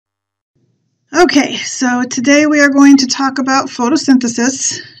Okay, so today we are going to talk about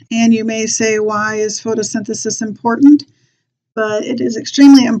photosynthesis, and you may say, why is photosynthesis important? But it is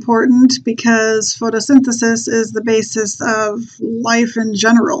extremely important because photosynthesis is the basis of life in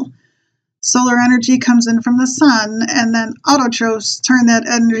general. Solar energy comes in from the sun, and then autotrophs turn that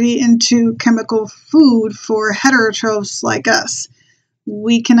energy into chemical food for heterotrophs like us.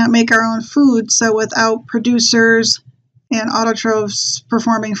 We cannot make our own food, so without producers and autotrophs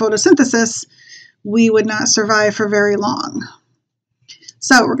performing photosynthesis, we would not survive for very long.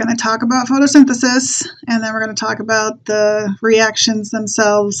 So we're going to talk about photosynthesis, and then we're going to talk about the reactions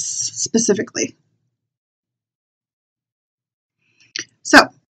themselves specifically. So,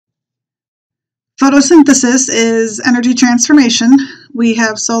 photosynthesis is energy transformation. We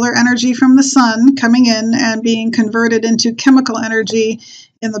have solar energy from the sun coming in and being converted into chemical energy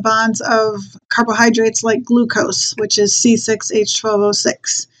in the bonds of carbohydrates like glucose, which is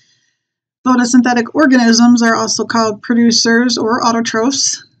C6H12O6. Photosynthetic organisms are also called producers or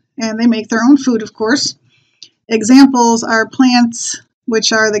autotrophs, and they make their own food, of course. Examples are plants,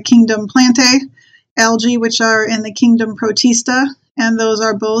 which are the kingdom Plantae, algae, which are in the kingdom Protista, and those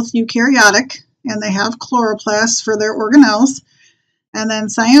are both eukaryotic, and they have chloroplasts for their organelles. And then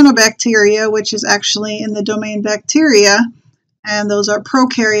cyanobacteria, which is actually in the domain bacteria, and those are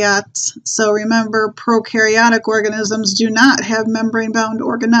prokaryotes. So remember, prokaryotic organisms do not have membrane-bound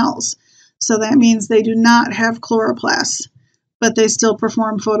organelles. So that means they do not have chloroplasts, but they still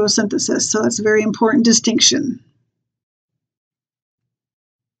perform photosynthesis. So that's a very important distinction.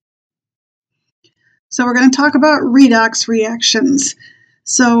 So we're going to talk about redox reactions.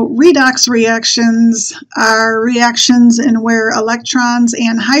 So redox reactions are reactions in where electrons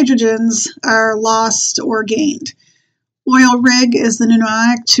and hydrogens are lost or gained. Oil rig is the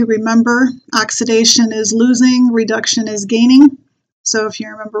mnemonic to remember. Oxidation is losing, reduction is gaining. So if you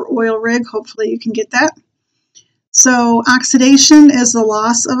remember oil rig, hopefully you can get that. So oxidation is the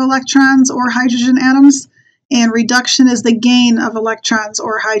loss of electrons or hydrogen atoms, and reduction is the gain of electrons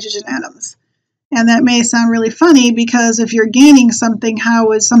or hydrogen atoms. And that may sound really funny because if you're gaining something,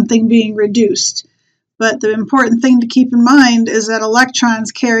 how is something being reduced? But the important thing to keep in mind is that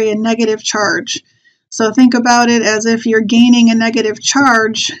electrons carry a negative charge. So think about it as if you're gaining a negative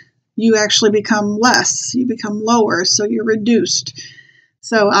charge, you actually become less, you become lower, so you're reduced.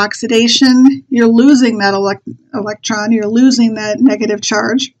 So oxidation, you're losing that electron, you're losing that negative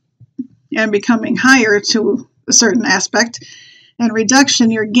charge and becoming higher to a certain aspect. And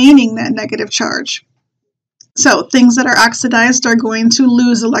reduction, you're gaining that negative charge. So things that are oxidized are going to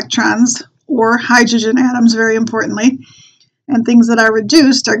lose electrons or hydrogen atoms, very importantly. And things that are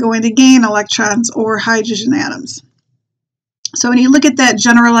reduced are going to gain electrons or hydrogen atoms. So when you look at that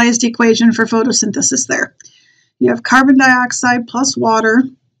generalized equation for photosynthesis there, you have carbon dioxide plus water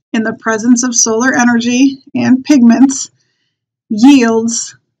in the presence of solar energy and pigments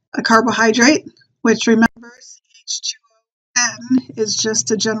yields a carbohydrate, which remember CH2ON is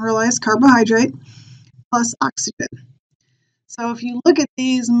just a generalized carbohydrate, plus oxygen. So if you look at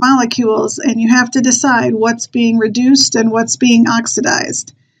these molecules and you have to decide what's being reduced and what's being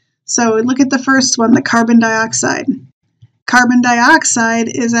oxidized. So look at the first one, the carbon dioxide. Carbon dioxide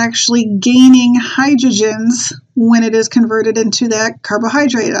is actually gaining hydrogens when it is converted into that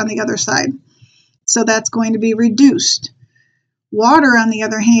carbohydrate on the other side. So that's going to be reduced. Water, on the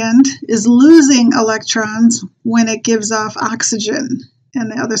other hand, is losing electrons when it gives off oxygen on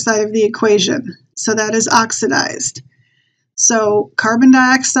the other side of the equation. So that is oxidized. So carbon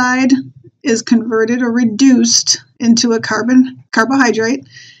dioxide is converted or reduced into a carbohydrate,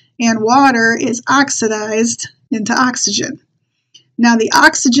 and water is oxidized into oxygen. Now the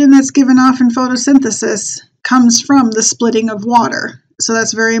oxygen that's given off in photosynthesis comes from the splitting of water. So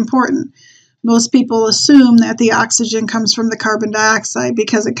that's very important. Most people assume that the oxygen comes from the carbon dioxide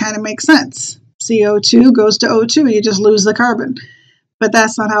because it kind of makes sense. CO2 goes to O2, you just lose the carbon. But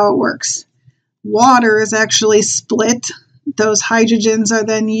that's not how it works. Water is actually split. Those hydrogens are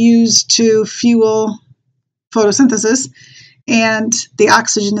then used to fuel photosynthesis, and the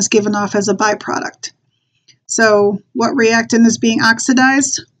oxygen is given off as a byproduct. So what reactant is being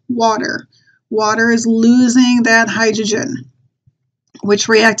oxidized? Water. Water is losing that hydrogen. Which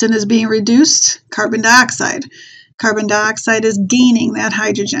reactant is being reduced? Carbon dioxide. Carbon dioxide is gaining that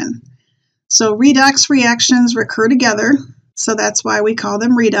hydrogen. So redox reactions recur together, so that's why we call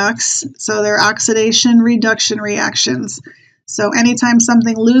them redox. So they're oxidation-reduction reactions. So anytime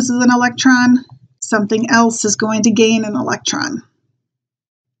something loses an electron, something else is going to gain an electron.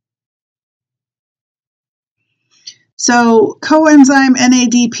 So coenzyme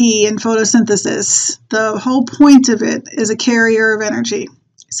NADP in photosynthesis, the whole point of it is a carrier of energy.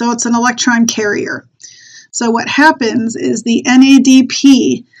 So it's an electron carrier. So what happens is the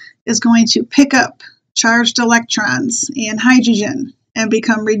NADP is going to pick up charged electrons and hydrogen and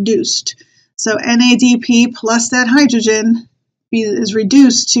become reduced. So NADP plus that hydrogen is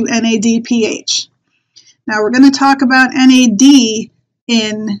reduced to NADPH. Now we're going to talk about NAD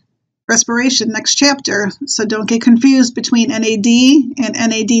in respiration next chapter, so don't get confused between NAD and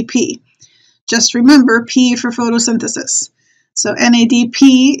NADP. Just remember P for photosynthesis. So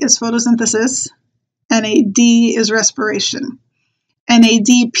NADP is photosynthesis, NAD is respiration.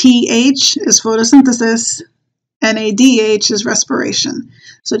 NADPH is photosynthesis, NADH is respiration.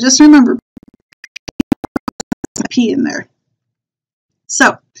 So just remember P in there.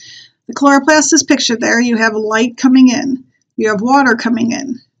 So the chloroplast is pictured there. You have light coming in. You have water coming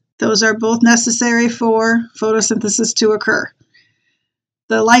in. Those are both necessary for photosynthesis to occur.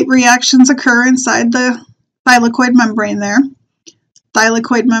 The light reactions occur inside the thylakoid membrane there.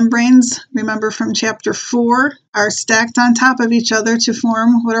 Thylakoid membranes, remember from chapter 4, are stacked on top of each other to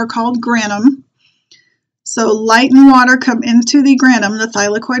form what are called granum. So light and water come into the granum, the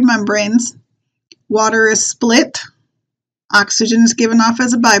thylakoid membranes. Water is split. Oxygen is given off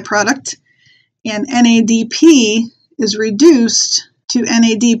as a byproduct. And NADP is reduced to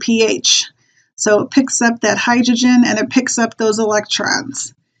NADPH. So it picks up that hydrogen and it picks up those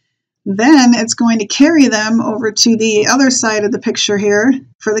electrons. Then it's going to carry them over to the other side of the picture here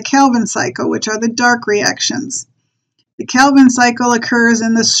for the Calvin cycle, which are the dark reactions. The Calvin cycle occurs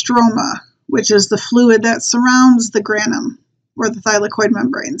in the stroma, which is the fluid that surrounds the granum, or the thylakoid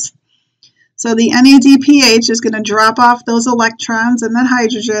membranes. So the NADPH is going to drop off those electrons and that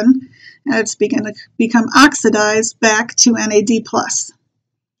hydrogen, and it's going to become oxidized back to NAD+.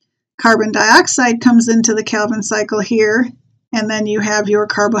 Carbon dioxide comes into the Calvin cycle here, and then you have your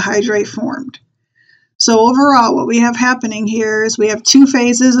carbohydrate formed. So overall, what we have happening here is we have two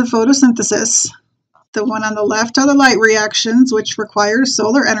phases of photosynthesis. The one on the left are the light reactions, which require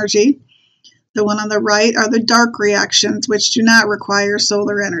solar energy. The one on the right are the dark reactions, which do not require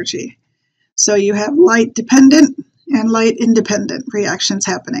solar energy. So you have light-dependent and light-independent reactions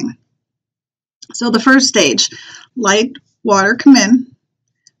happening. So the first stage, light, water come in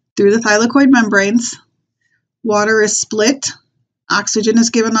through the thylakoid membranes. Water is split. Oxygen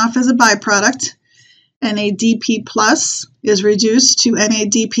is given off as a byproduct. NADP plus is reduced to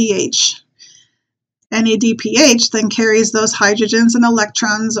NADPH. NADPH then carries those hydrogens and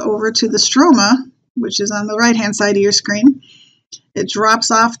electrons over to the stroma, which is on the right-hand side of your screen. It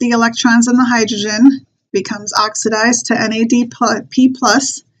drops off the electrons and the hydrogen, becomes oxidized to NADP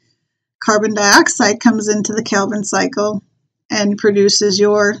plus. Carbon dioxide comes into the Calvin cycle and produces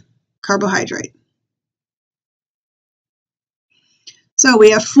your carbohydrate. So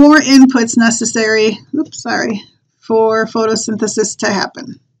we have 4 inputs necessary, for photosynthesis to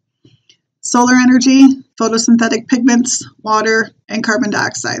happen. Solar energy, photosynthetic pigments, water, and carbon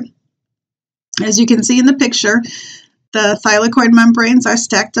dioxide. As you can see in the picture, the thylakoid membranes are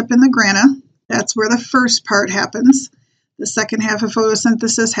stacked up in the grana. That's where the first part happens. The second half of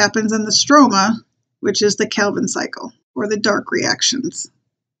photosynthesis happens in the stroma, which is the Calvin cycle, or the dark reactions.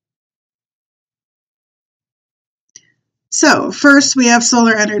 So first we have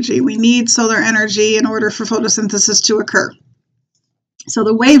solar energy. We need solar energy in order for photosynthesis to occur. So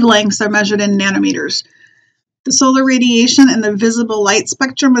the wavelengths are measured in nanometers. The solar radiation and the visible light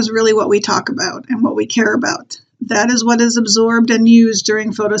spectrum is really what we talk about and what we care about. That is what is absorbed and used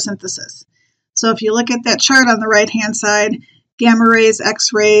during photosynthesis. So if you look at that chart on the right-hand side, gamma rays,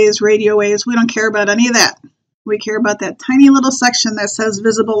 X-rays, radio waves, we don't care about any of that. We care about that tiny little section that says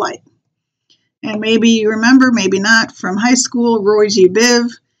visible light. And maybe you remember, maybe not, from high school, Roy G.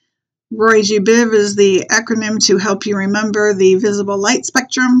 Biv. Roy G. Biv is the acronym to help you remember the visible light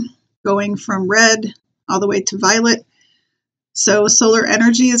spectrum, going from red all the way to violet. So solar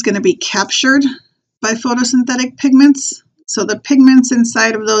energy is going to be captured by photosynthetic pigments. So the pigments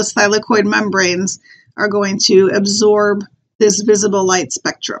inside of those thylakoid membranes are going to absorb this visible light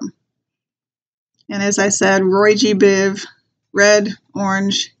spectrum. And as I said, Roy G. Biv, red,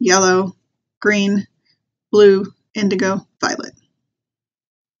 orange, yellow, green, blue, indigo, violet.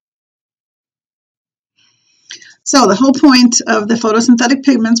 So the whole point of the photosynthetic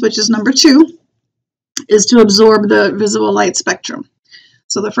pigments, which is number 2, is to absorb the visible light spectrum.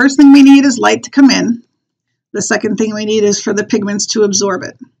 So the first thing we need is light to come in. The second thing we need is for the pigments to absorb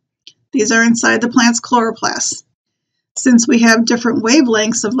it. These are inside the plant's chloroplast. Since we have different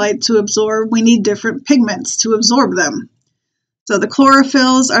wavelengths of light to absorb, we need different pigments to absorb them. So the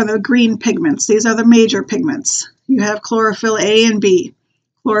chlorophylls are the green pigments. These are the major pigments. You have chlorophyll A and B.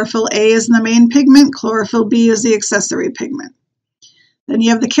 Chlorophyll A is the main pigment. Chlorophyll B is the accessory pigment. Then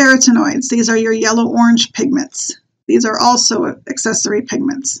you have the carotenoids. These are your yellow-orange pigments. These are also accessory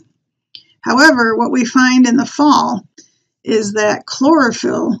pigments. However, what we find in the fall is that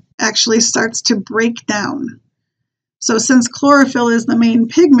chlorophyll actually starts to break down. So since chlorophyll is the main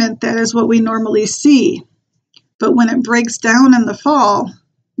pigment, that is what we normally see. But when it breaks down in the fall,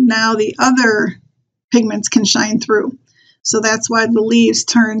 now the other pigments can shine through. So that's why the leaves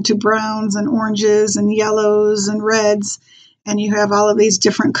turn to browns and oranges and yellows and reds, and you have all of these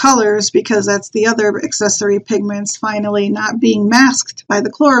different colors because that's the other accessory pigments finally not being masked by the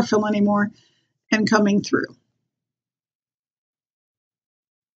chlorophyll anymore and coming through.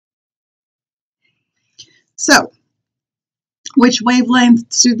 So, which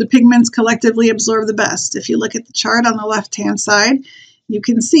wavelengths do the pigments collectively absorb the best? If you look at the chart on the left-hand side, you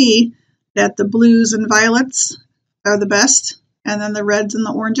can see that the blues and violets are the best, and then the reds and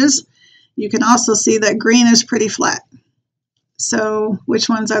the oranges. You can also see that green is pretty flat. So which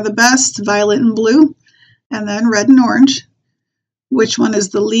ones are the best? Violet and blue, and then red and orange. Which one is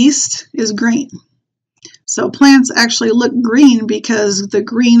the least? Is green. So plants actually look green because the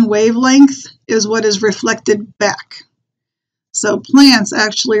green wavelength is what is reflected back. So plants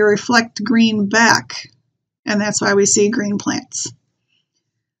actually reflect green back, and that's why we see green plants.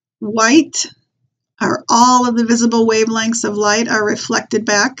 White are all of the visible wavelengths of light are reflected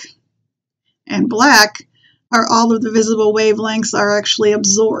back, and black are all of the visible wavelengths are actually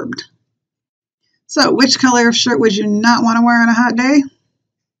absorbed. So which color of shirt would you not want to wear on a hot day?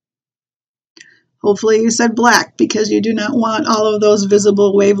 Hopefully you said black, because you do not want all of those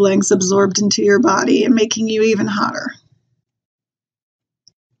visible wavelengths absorbed into your body and making you even hotter.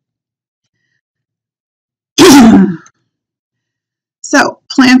 So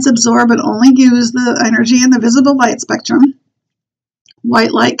plants absorb and only use the energy in the visible light spectrum.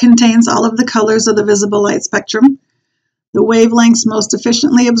 White light contains all of the colors of the visible light spectrum. The wavelengths most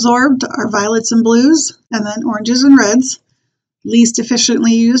efficiently absorbed are violets and blues, and then oranges and reds. Least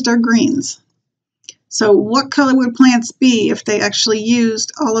efficiently used are greens. So what color would plants be if they actually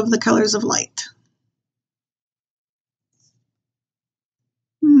used all of the colors of light?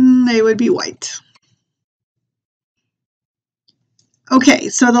 They would be white. Okay,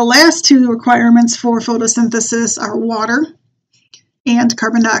 so the last two requirements for photosynthesis are water and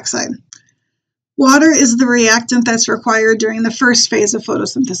carbon dioxide. Water is the reactant that's required during the first phase of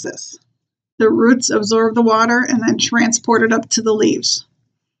photosynthesis. The roots absorb the water and then transport it up to the leaves.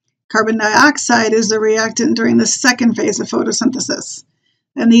 Carbon dioxide is the reactant during the second phase of photosynthesis,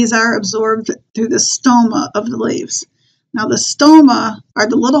 and these are absorbed through the stoma of the leaves. Now the stoma are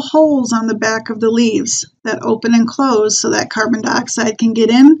the little holes on the back of the leaves that open and close so that carbon dioxide can get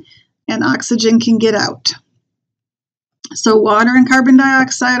in and oxygen can get out. So water and carbon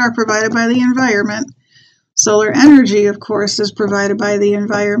dioxide are provided by the environment. Solar energy, of course, is provided by the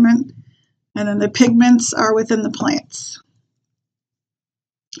environment. And then the pigments are within the plants.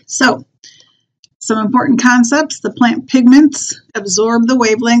 So, some important concepts. The plant pigments absorb the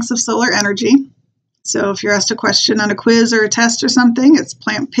wavelengths of solar energy. So if you're asked a question on a quiz or a test or something, it's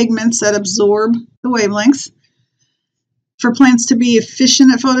plant pigments that absorb the wavelengths. For plants to be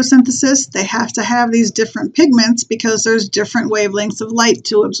efficient at photosynthesis, they have to have these different pigments because there's different wavelengths of light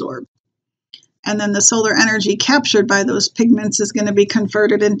to absorb. And then the solar energy captured by those pigments is going to be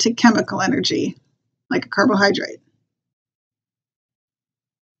converted into chemical energy, like a carbohydrate.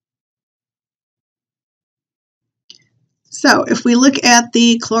 So if we look at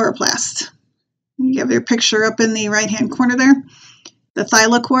the chloroplast, you have your picture up in the right-hand corner there. The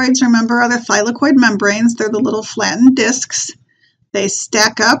thylakoids, remember, are the thylakoid membranes. They're the little flattened discs. They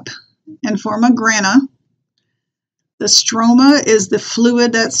stack up and form a grana. The stroma is the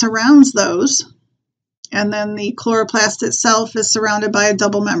fluid that surrounds those. And then the chloroplast itself is surrounded by a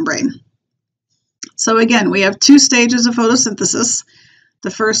double membrane. So again, we have two stages of photosynthesis.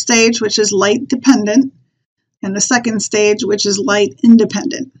 The first stage, which is light dependent, and the second stage, which is light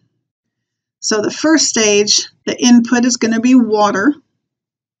independent. So the first stage, the input is going to be water.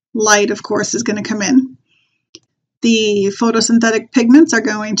 Light, of course, is going to come in. The photosynthetic pigments are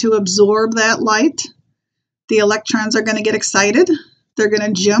going to absorb that light. The electrons are going to get excited. They're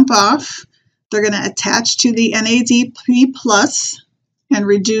going to jump off. They're going to attach to the NADP plus and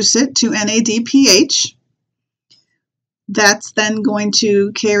reduce it to NADPH. That's then going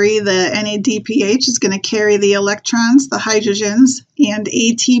to carry the NADPH, is going to carry the electrons, the hydrogens, and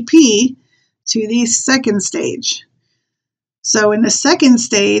ATP to the second stage. So in the second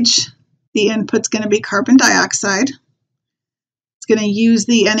stage, the input's going to be carbon dioxide. It's going to use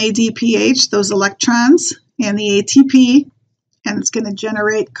the NADPH, those electrons, and the ATP, and it's going to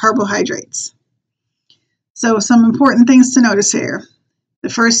generate carbohydrates. So some important things to notice here. The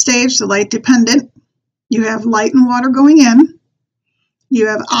first stage, the light dependent, you have light and water going in. You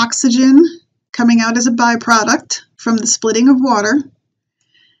have oxygen coming out as a byproduct from the splitting of water.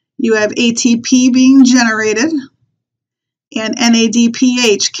 You have ATP being generated and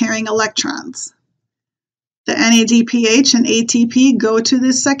NADPH carrying electrons. The NADPH and ATP go to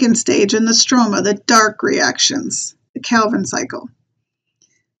the second stage in the stroma, the dark reactions, the Calvin cycle.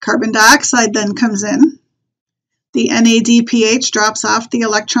 Carbon dioxide then comes in. The NADPH drops off the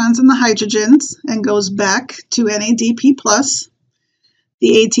electrons and the hydrogens and goes back to NADP+. The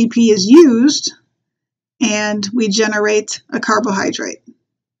ATP is used and we generate a carbohydrate.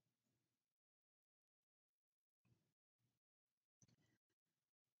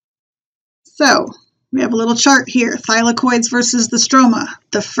 So we have a little chart here, thylakoids versus the stroma,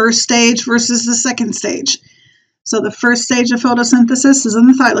 the first stage versus the second stage. So the first stage of photosynthesis is in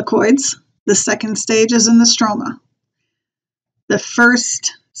the thylakoids. The second stage is in the stroma. The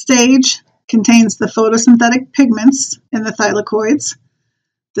first stage contains the photosynthetic pigments in the thylakoids.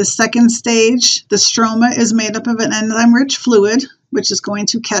 The second stage, the stroma, is made up of an enzyme-rich fluid, which is going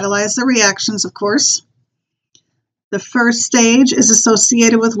to catalyze the reactions, of course. The first stage is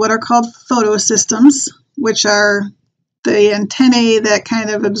associated with what are called photosystems, which are the antennae that kind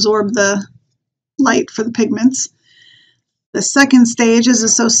of absorb the light for the pigments. The second stage is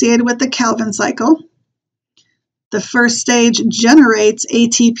associated with the Calvin cycle. The first stage generates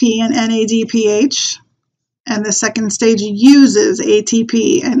ATP and NADPH, and the second stage uses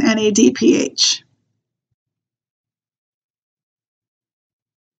ATP and NADPH.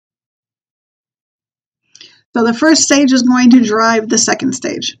 So the first stage is going to drive the second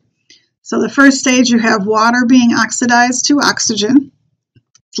stage. So the first stage, you have water being oxidized to oxygen.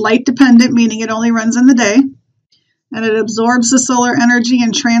 It's light dependent, meaning it only runs in the day. And it absorbs the solar energy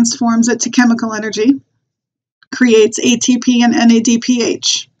and transforms it to chemical energy, creates ATP and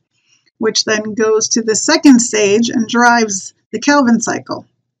NADPH, which then goes to the second stage and drives the Calvin cycle.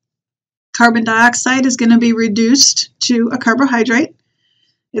 Carbon dioxide is going to be reduced to a carbohydrate.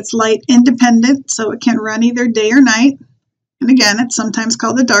 It's light independent, so it can run either day or night. And again, it's sometimes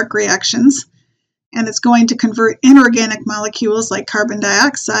called the dark reactions. And it's going to convert inorganic molecules like carbon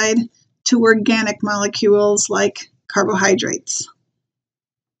dioxide to organic molecules like carbohydrates.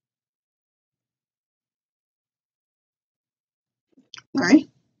 Sorry.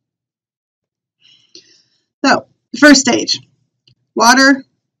 So, first stage, water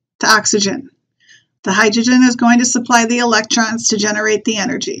to oxygen. The hydrogen is going to supply the electrons to generate the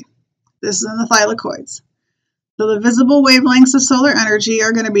energy. This is in the thylakoids. So the visible wavelengths of solar energy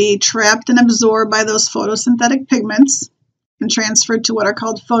are going to be trapped and absorbed by those photosynthetic pigments and transferred to what are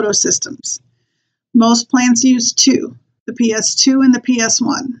called photosystems. Most plants use two, the PS2 and the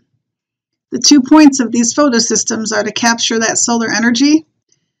PS1. The 2 points of these photosystems are to capture that solar energy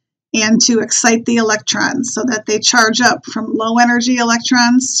and to excite the electrons so that they charge up from low energy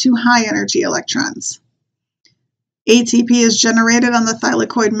electrons to high energy electrons. ATP is generated on the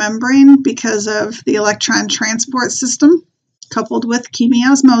thylakoid membrane because of the electron transport system, coupled with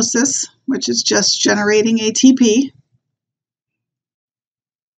chemiosmosis, which is just generating ATP.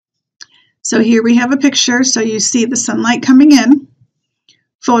 So here we have a picture, so you see the sunlight coming in.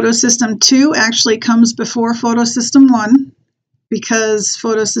 Photosystem 2 actually comes before photosystem 1, because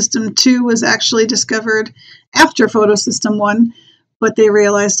photosystem 2 was actually discovered after photosystem 1, but they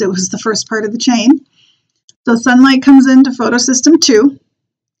realized it was the first part of the chain. So sunlight comes into photosystem 2.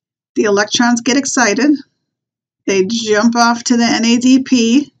 The electrons get excited. They jump off to the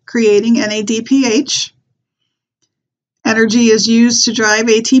NADP, creating NADPH. Energy is used to drive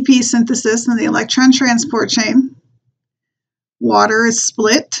ATP synthesis in the electron transport chain. Water is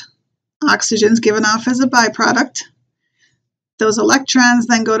split. Oxygen is given off as a byproduct. Those electrons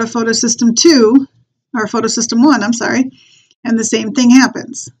then go to photosystem 2, or photosystem 1, and the same thing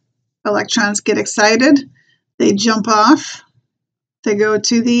happens. Electrons get excited, they jump off, they go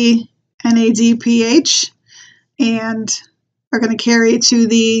to the NADPH, and are going to carry to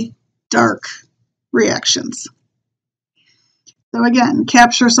the dark reactions. So again,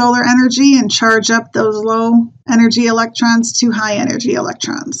 capture solar energy and charge up those low energy electrons to high energy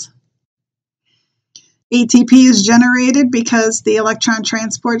electrons. ATP is generated because the electron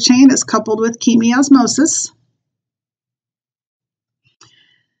transport chain is coupled with chemiosmosis.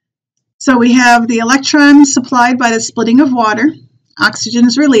 So we have the electron supplied by the splitting of water. Oxygen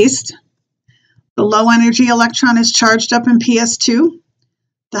is released. The low energy electron is charged up in PS2.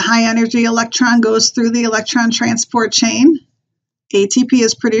 The high energy electron goes through the electron transport chain. ATP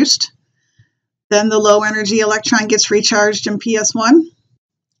is produced. Then the low energy electron gets recharged in PS1.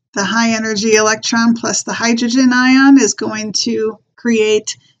 The high energy electron plus the hydrogen ion is going to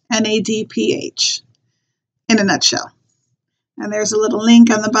create NADPH in a nutshell. And there's a little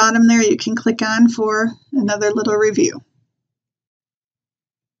link on the bottom there you can click on for another little review.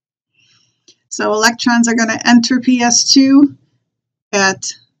 So electrons are going to enter PS2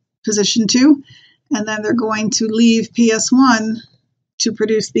 at position 2, and then they're going to leave PS1 to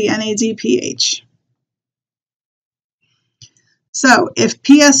produce the NADPH. So if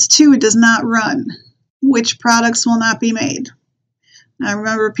PS2 does not run, which products will not be made? Now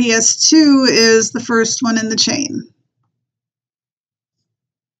remember, PS2 is the first one in the chain.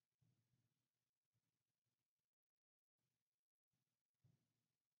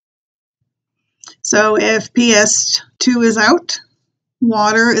 So if PS2 is out,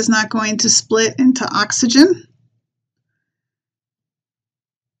 water is not going to split into oxygen.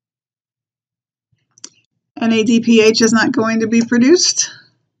 NADPH is not going to be produced,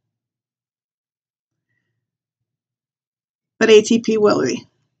 but ATP will be.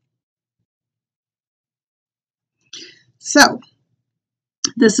 So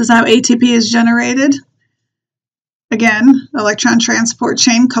this is how ATP is generated. Again, electron transport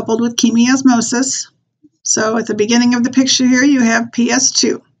chain coupled with chemiosmosis. So at the beginning of the picture here, you have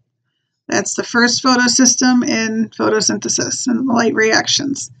PS2. That's the first photosystem in photosynthesis and light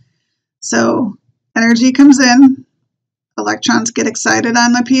reactions. So energy comes in, electrons get excited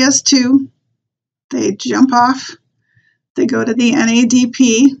on the PS2, they jump off, they go to the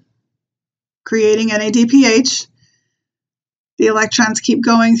NADP, creating NADPH. The electrons keep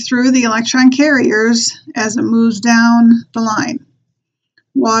going through the electron carriers as it moves down the line.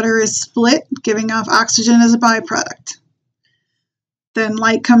 Water is split, giving off oxygen as a byproduct. Then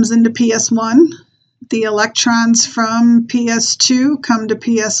light comes into PS1. The electrons from PS2 come to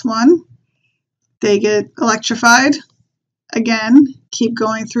PS1. They get electrified. Again, keep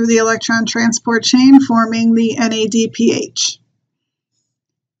going through the electron transport chain, forming the NADPH.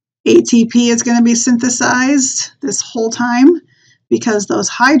 ATP is going to be synthesized this whole time because those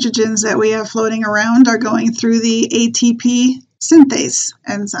hydrogens that we have floating around are going through the ATP synthase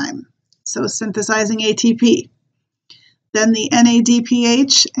enzyme, so synthesizing ATP. Then the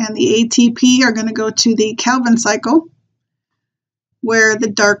NADPH and the ATP are going to go to the Calvin cycle, where the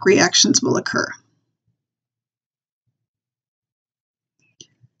dark reactions will occur.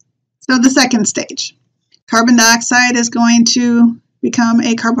 So the second stage, carbon dioxide is going to become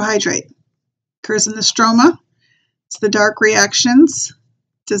a carbohydrate. It occurs in the stroma. It's the dark reactions.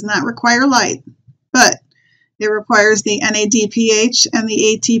 Does not require light, but it requires the NADPH and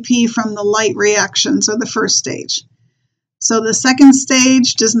the ATP from the light reactions of the first stage. So the second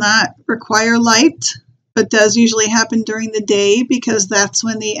stage does not require light, but does usually happen during the day because that's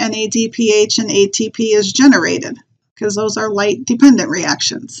when the NADPH and ATP is generated, because those are light-dependent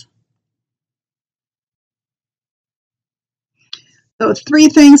reactions. So three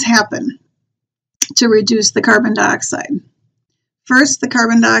things happen to reduce the carbon dioxide. First, the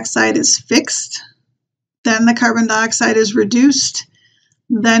carbon dioxide is fixed. Then the carbon dioxide is reduced.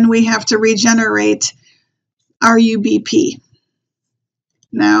 Then we have to regenerate RUBP.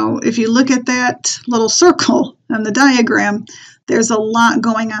 Now, if you look at that little circle on the diagram, there's a lot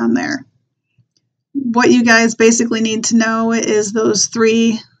going on there. What you guys basically need to know is those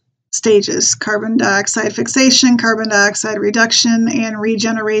three stages: carbon dioxide fixation, carbon dioxide reduction, and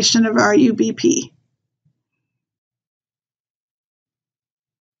regeneration of RUBP.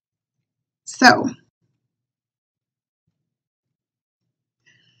 So,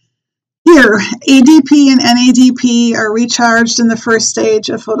 here, ADP and NADP are recharged in the first stage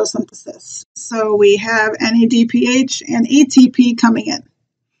of photosynthesis. So we have NADPH and ATP coming in.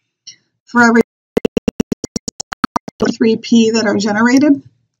 For every 3P that are generated,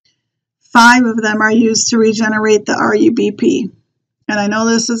 5 of them are used to regenerate the RUBP. And I know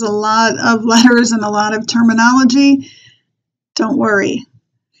this is a lot of letters and a lot of terminology. Don't worry.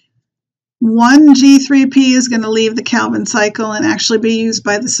 1 G3P is going to leave the Calvin cycle and actually be used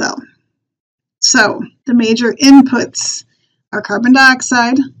by the cell. So the major inputs are carbon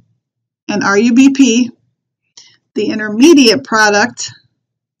dioxide and RUBP. The intermediate product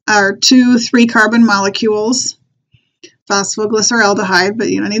are 2 3-carbon molecules, phosphoglyceraldehyde, but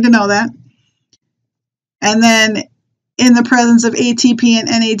you don't need to know that. And then in the presence of ATP and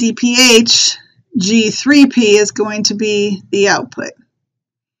NADPH, G3P is going to be the output.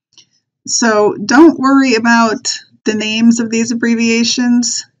 So don't worry about the names of these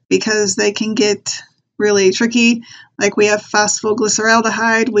abbreviations because they can get really tricky. Like we have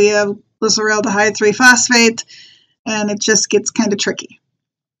phosphoglyceraldehyde, we have glyceraldehyde 3-phosphate, and it just gets kind of tricky.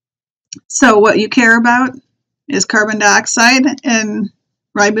 So what you care about is carbon dioxide and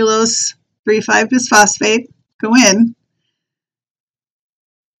ribulose 3,5-bisphosphate go in.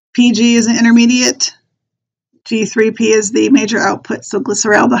 PG is an intermediate. G3P is the major output, so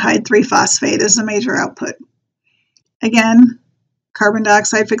glyceraldehyde 3-phosphate is the major output. Again, carbon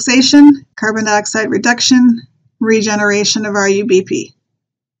dioxide fixation, carbon dioxide reduction, regeneration of RUBP.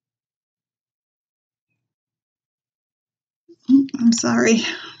 I'm sorry.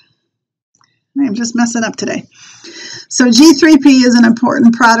 I'm just messing up today. So G3P is an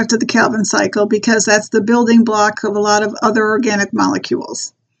important product of the Calvin cycle because that's the building block of a lot of other organic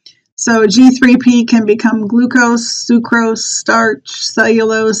molecules. So G3P can become glucose, sucrose, starch,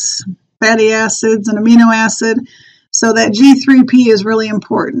 cellulose, fatty acids, and amino acid. So that G3P is really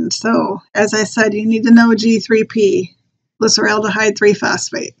important. So as I said, you need to know G3P, glyceraldehyde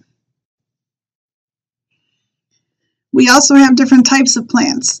 3-phosphate. We also have different types of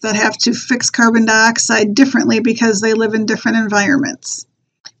plants that have to fix carbon dioxide differently because they live in different environments.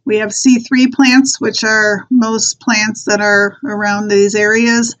 We have C3 plants, which are most plants that are around these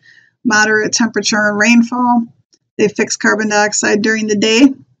areas, moderate temperature and rainfall. They fix carbon dioxide during the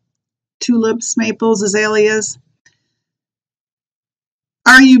day. Tulips, maples, azaleas.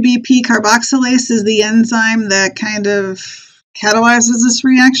 RUBP carboxylase is the enzyme that kind of catalyzes this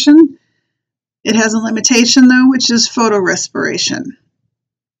reaction. It has a limitation, though, which is photorespiration.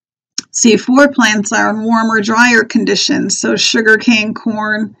 C4 plants are in warmer, drier conditions, so sugarcane,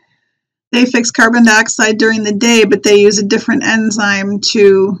 corn. They fix carbon dioxide during the day, but they use a different enzyme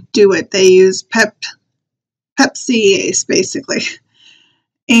to do it. They use pepsiase, basically.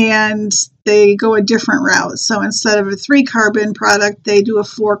 And they go a different route. So instead of a 3-carbon product, they do a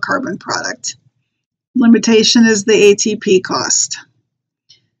 4-carbon product. Limitation is the ATP cost.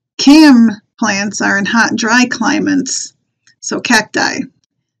 CAM plants are in hot, dry climates, so cacti.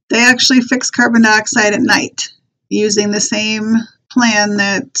 They actually fix carbon dioxide at night using the same plan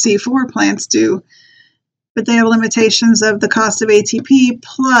that C4 plants do, but they have limitations of the cost of ATP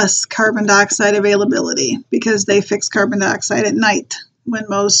plus carbon dioxide availability because they fix carbon dioxide at night when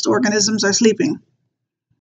most organisms are sleeping.